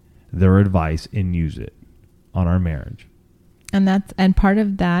take their advice and use it on our marriage. And part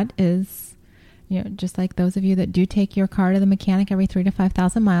of that is, just like those of you that do take your car to the mechanic every 3,000 to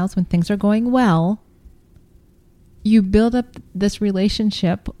 5,000 miles when things are going well, you build up this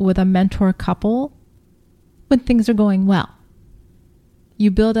relationship with a mentor couple when things are going well. You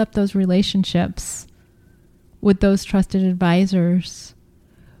build up those relationships with those trusted advisors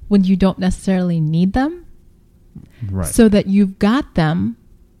when you don't necessarily need them. Right. So that you've got them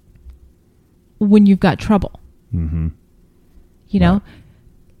when you've got trouble. Mm-hmm.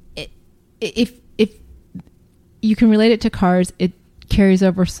 If you can relate it to cars, it carries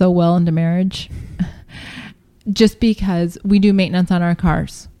over so well into marriage. Just because we do maintenance on our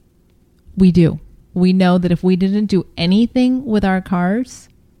cars. We do. We know that if we didn't do anything with our cars,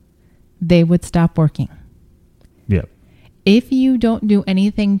 they would stop working. Yep. If you don't do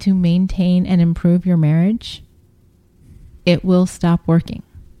anything to maintain and improve your marriage, it will stop working.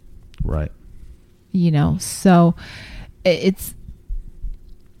 Right. So it's...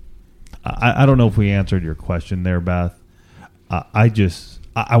 I don't know if we answered your question there, Beth.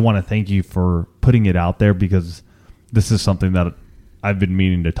 I want to thank you for putting it out there because this is something that I've been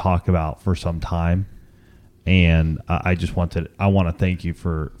meaning to talk about for some time. And I want to thank you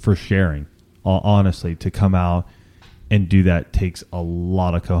for sharing. Honestly, to come out and do that takes a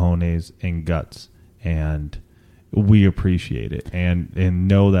lot of cojones and guts. And we appreciate it, and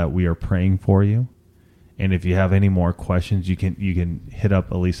know that we are praying for you. And if you have any more questions, you can hit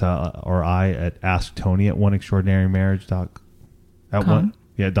up Elisa or I at asktony@oneextraordinarymarriage.com.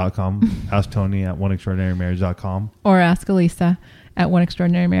 Ask Tony at oneextraordinarymarriage.com. Or ask Elisa at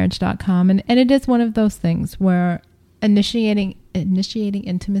oneextraordinarymarriage.com. And it is one of those things where initiating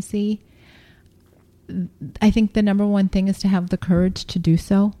intimacy, I think the number one thing is to have the courage to do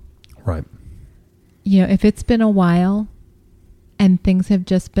so. Right. You know, if it's been a while and things have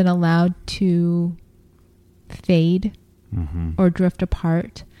just been allowed to fade or drift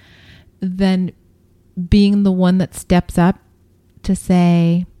apart, then being the one that steps up to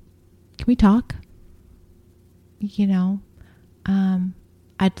say, can we talk? You know,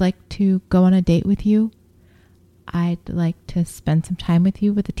 I'd like to go on a date with you. I'd like to spend some time with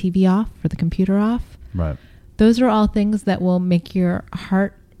you with the TV off or the computer off. Right. Those are all things that will make your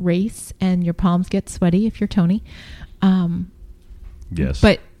heart race and your palms get sweaty if you're Tony. Yes.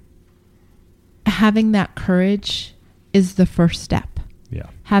 But having that courage is the first step. Yeah.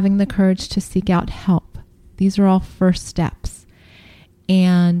 Having the courage to seek out help. These are all first steps.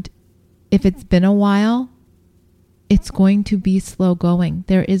 And if it's been a while, it's going to be slow going.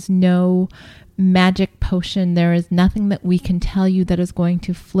 There is no magic potion. There is nothing that we can tell you that is going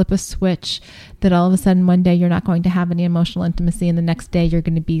to flip a switch, that all of a sudden one day you're not going to have any emotional intimacy and the next day you're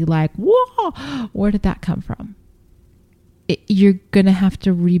going to be like, whoa, where did that come from? You're going to have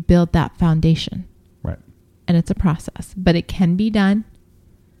to rebuild that foundation. Right. And it's a process, but it can be done.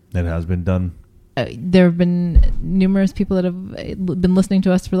 It has been done. There have been numerous people that have been listening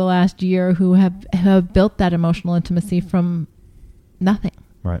to us for the last year who have built that emotional intimacy from nothing.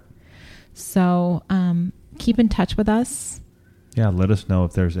 Right. So keep in touch with us. Yeah, let us know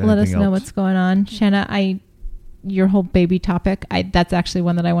if there's anything else. Let us know what's going on. Shanna, your whole baby topic, that's actually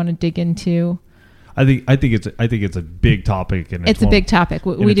one that I want to dig into. I think it's a big topic, and it's a big topic.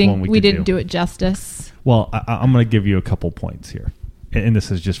 We didn't do it justice. Well, I'm going to give you a couple points here, and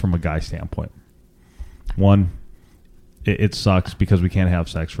this is just from a guy standpoint. One, it sucks because we can't have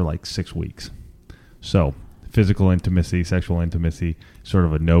sex for like 6 weeks. So physical intimacy, sexual intimacy, sort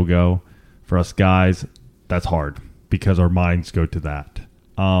of a no-go for us guys. That's hard because our minds go to that.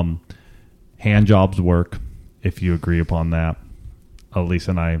 Hand jobs work if you agree upon that.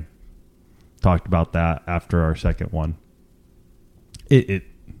 Elisa and I talked about that after our second one. I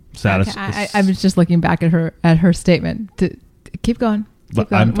was just looking back at her statement. Keep going. We're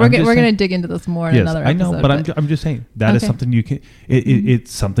going to dig into this more in another episode. I know, but I'm just saying that is something you can.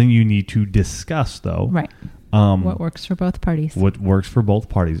 It's something you need to discuss, though. Right. What works for both parties? What works for both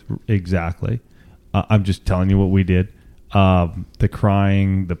parties? Exactly. I'm just telling you what we did. The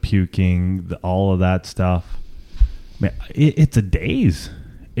crying, the puking, all of that stuff. Man, it's a days.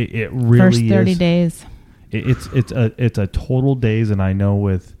 It really first 30 days. It's a total days, and I know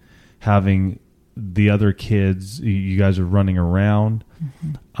with having the other kids, you guys are running around.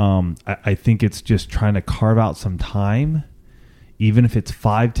 Mm-hmm. I think it's just trying to carve out some time, even if it's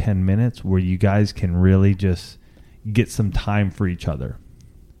 5-10 minutes, where you guys can really just get some time for each other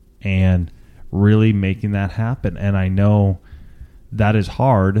and really making that happen. And I know that is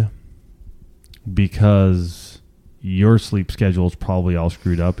hard because your sleep schedule is probably all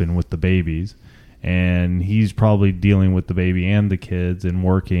screwed up and with the babies, and he's probably dealing with the baby and the kids and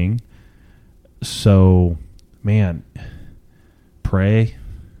working. So, man, pray.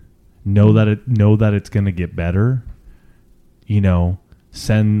 Know that it's going to get better. You know,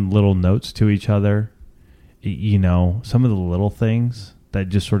 send little notes to each other. You know, some of the little things that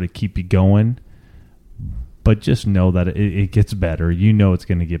just sort of keep you going. But just know that it gets better. You know it's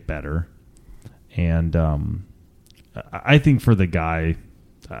going to get better. And I think for the guy,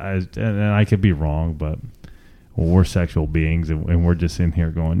 and I could be wrong, but we're sexual beings, and we're just in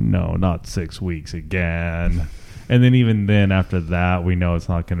here going, no, not 6 weeks again. And then even then, after that, we know it's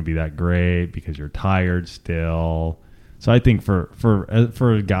not going to be that great because you're tired still. So I think for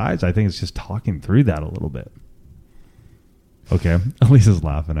guys, I think it's just talking through that a little bit. Okay, Elisa's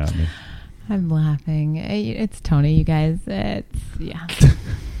laughing at me. I'm laughing. It's Tony, you guys. Yeah.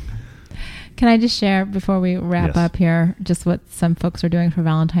 Can I just share before we wrap up here just what some folks are doing for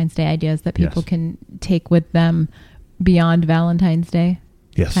Valentine's Day, ideas that people can take with them beyond Valentine's Day?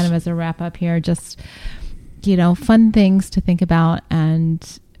 Yes. Kind of as a wrap up here, just, you know, fun things to think about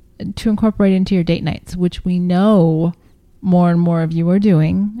and to incorporate into your date nights, which we know more and more of you are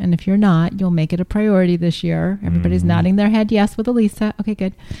doing. And if you're not, you'll make it a priority this year. Everybody's nodding their head yes with Elisa. Okay,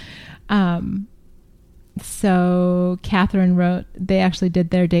 good. So Catherine wrote, they actually did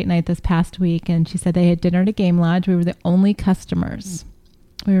their date night this past week, and she said they had dinner at a game lodge. We were the only customers.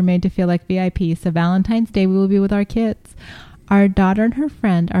 We were made to feel like VIP. So Valentine's Day, we will be with our kids. Our daughter and her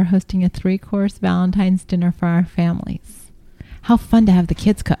friend are hosting a 3-course Valentine's dinner for our families. How fun to have the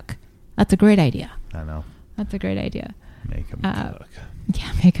kids cook. That's a great idea. I know. That's a great idea. Make them cook.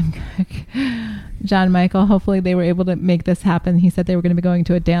 Yeah, make them cook. John Michael, hopefully they were able to make this happen. He said they were going to be going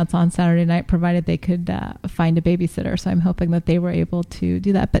to a dance on Saturday night, provided they could find a babysitter. So I'm hoping that they were able to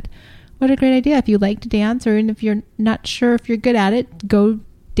do that. But what a great idea. If you like to dance, or if you're not sure if you're good at it, go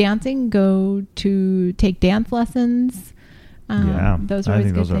dancing, go to take dance lessons. Those are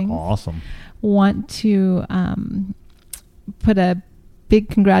always good things. Those are awesome. Want to put a big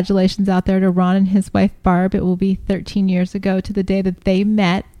congratulations out there to Ron and his wife Barb. It will be 13 years ago to the day that they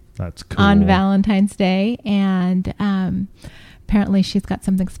met. That's cool. On Valentine's Day, and apparently she's got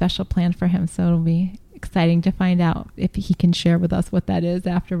something special planned for him, so it'll be exciting to find out if he can share with us what that is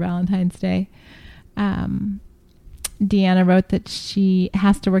after Valentine's Day. Deanna wrote that she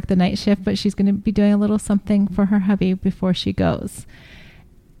has to work the night shift, but she's going to be doing a little something for her hubby before she goes.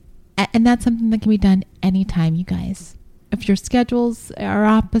 And that's something that can be done anytime, you guys. If your schedules are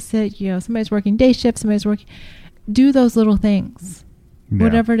opposite, somebody's working day shift, somebody's working, do those little things. Yeah.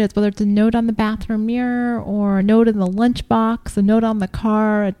 Whatever it is, whether it's a note on the bathroom mirror or a note in the lunchbox, a note on the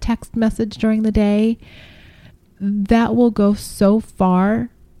car, a text message during the day, that will go so far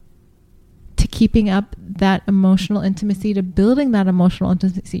to keeping up that emotional intimacy, to building that emotional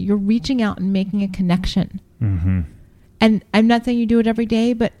intimacy. You're reaching out and making a connection. Mm-hmm. And I'm not saying you do it every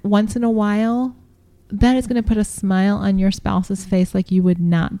day, but once in a while, that is going to put a smile on your spouse's face like you would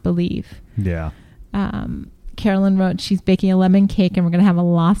not believe. Yeah. Carolyn wrote she's baking a lemon cake and we're going to have a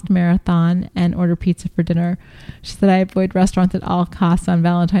Lost marathon and order pizza for dinner. She said, I avoid restaurants at all costs on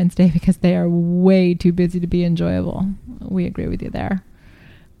Valentine's Day because they are way too busy to be enjoyable. We agree with you there.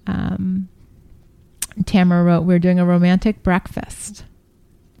 Tamara wrote, we're doing a romantic breakfast.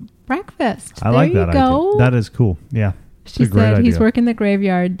 I like that idea. That is cool. Yeah. She said he's working the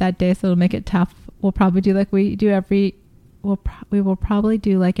graveyard that day, so it'll make it tough. We'll probably do like we do we will probably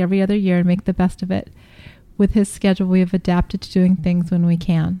do like every other year and make the best of it. With his schedule, we have adapted to doing things when we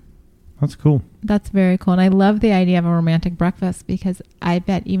can. That's cool. That's very cool. And I love the idea of a romantic breakfast, because I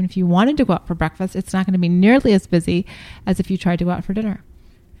bet even if you wanted to go out for breakfast, it's not going to be nearly as busy as if you tried to go out for dinner.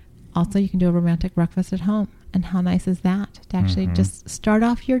 Also, you can do a romantic breakfast at home. And how nice is that? To actually just start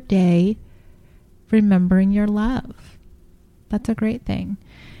off your day remembering your love. That's a great thing.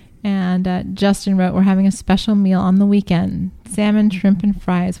 And Justin wrote, we're having a special meal on the weekend. Salmon, shrimp, and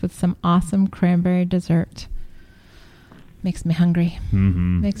fries with some awesome cranberry dessert. Makes me hungry.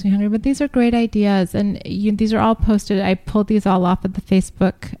 Mm-hmm. Makes me hungry. But these are great ideas. And these are all posted. I pulled these all off of the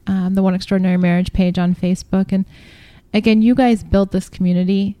Facebook, the One Extraordinary Marriage page on Facebook. And again, you guys built this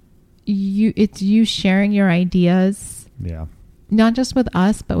community. It's you sharing your ideas. Yeah. Not just with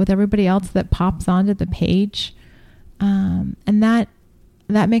us, but with everybody else that pops onto the page. And that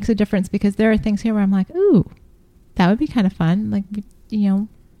makes a difference, because there are things here where I'm like, ooh, that would be kind of fun. Like, a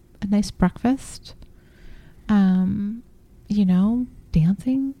nice breakfast, dancing.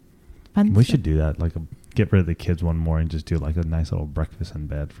 Fun we stuff. Should do that. Like, get rid of the kids one morning, just do like a nice little breakfast in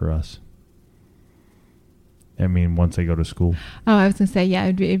bed for us. I mean, once they go to school. Oh, I was going to say, yeah,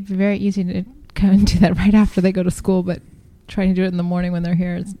 it'd be very easy to come and do that right after they go to school, but trying to do it in the morning when they're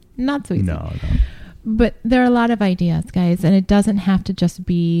here is not so easy. No. But there are a lot of ideas, guys, and it doesn't have to just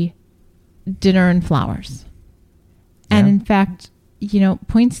be dinner and flowers. Yeah. And in fact,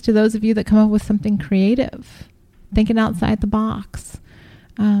 points to those of you that come up with something creative, thinking outside the box.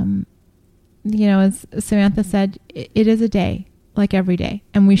 As Samantha said, it is a day, like every day,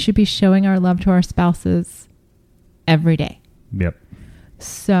 and we should be showing our love to our spouses every day. Yep.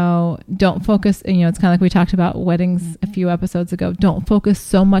 So don't focus, it's kind of like we talked about weddings a few episodes ago. Don't focus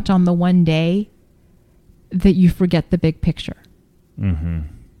so much on the one day that you forget the big picture. Mm-hmm.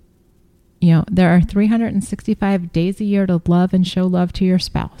 There are 365 days a year to love and show love to your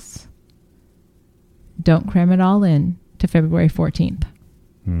spouse. Don't cram it all in to February 14th.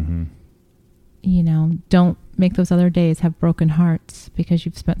 Mm-hmm. Don't make those other days have broken hearts because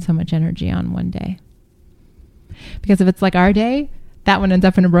you've spent so much energy on one day. Because if it's like our day, that one ends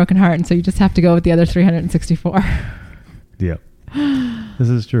up in a broken heart, and so you just have to go with the other 364. Yep. This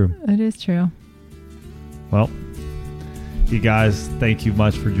is true. It is true. Well, you guys, thank you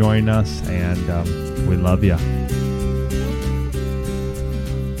much for joining us, and we love you.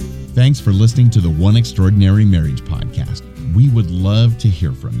 Thanks for listening to the One Extraordinary Marriage podcast. We would love to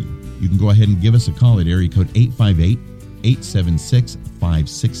hear from you. You can go ahead and give us a call at area code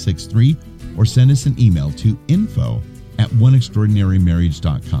 858-876-5663 or send us an email to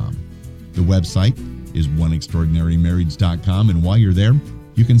info@oneextraordinarymarriage.com. The website is oneextraordinarymarriage.com, and while you're there,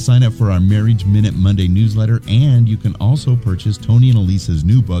 You can sign up for our Marriage Minute Monday newsletter, and you can also purchase Tony and Elisa's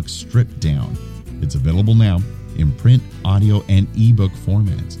new book, Stripped Down. It's available now in print, audio, and ebook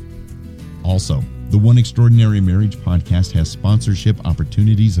formats. Also, the One Extraordinary Marriage podcast has sponsorship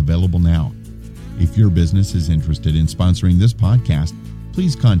opportunities available now. If your business is interested in sponsoring this podcast,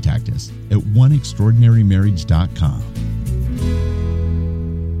 please contact us at oneextraordinarymarriage.com.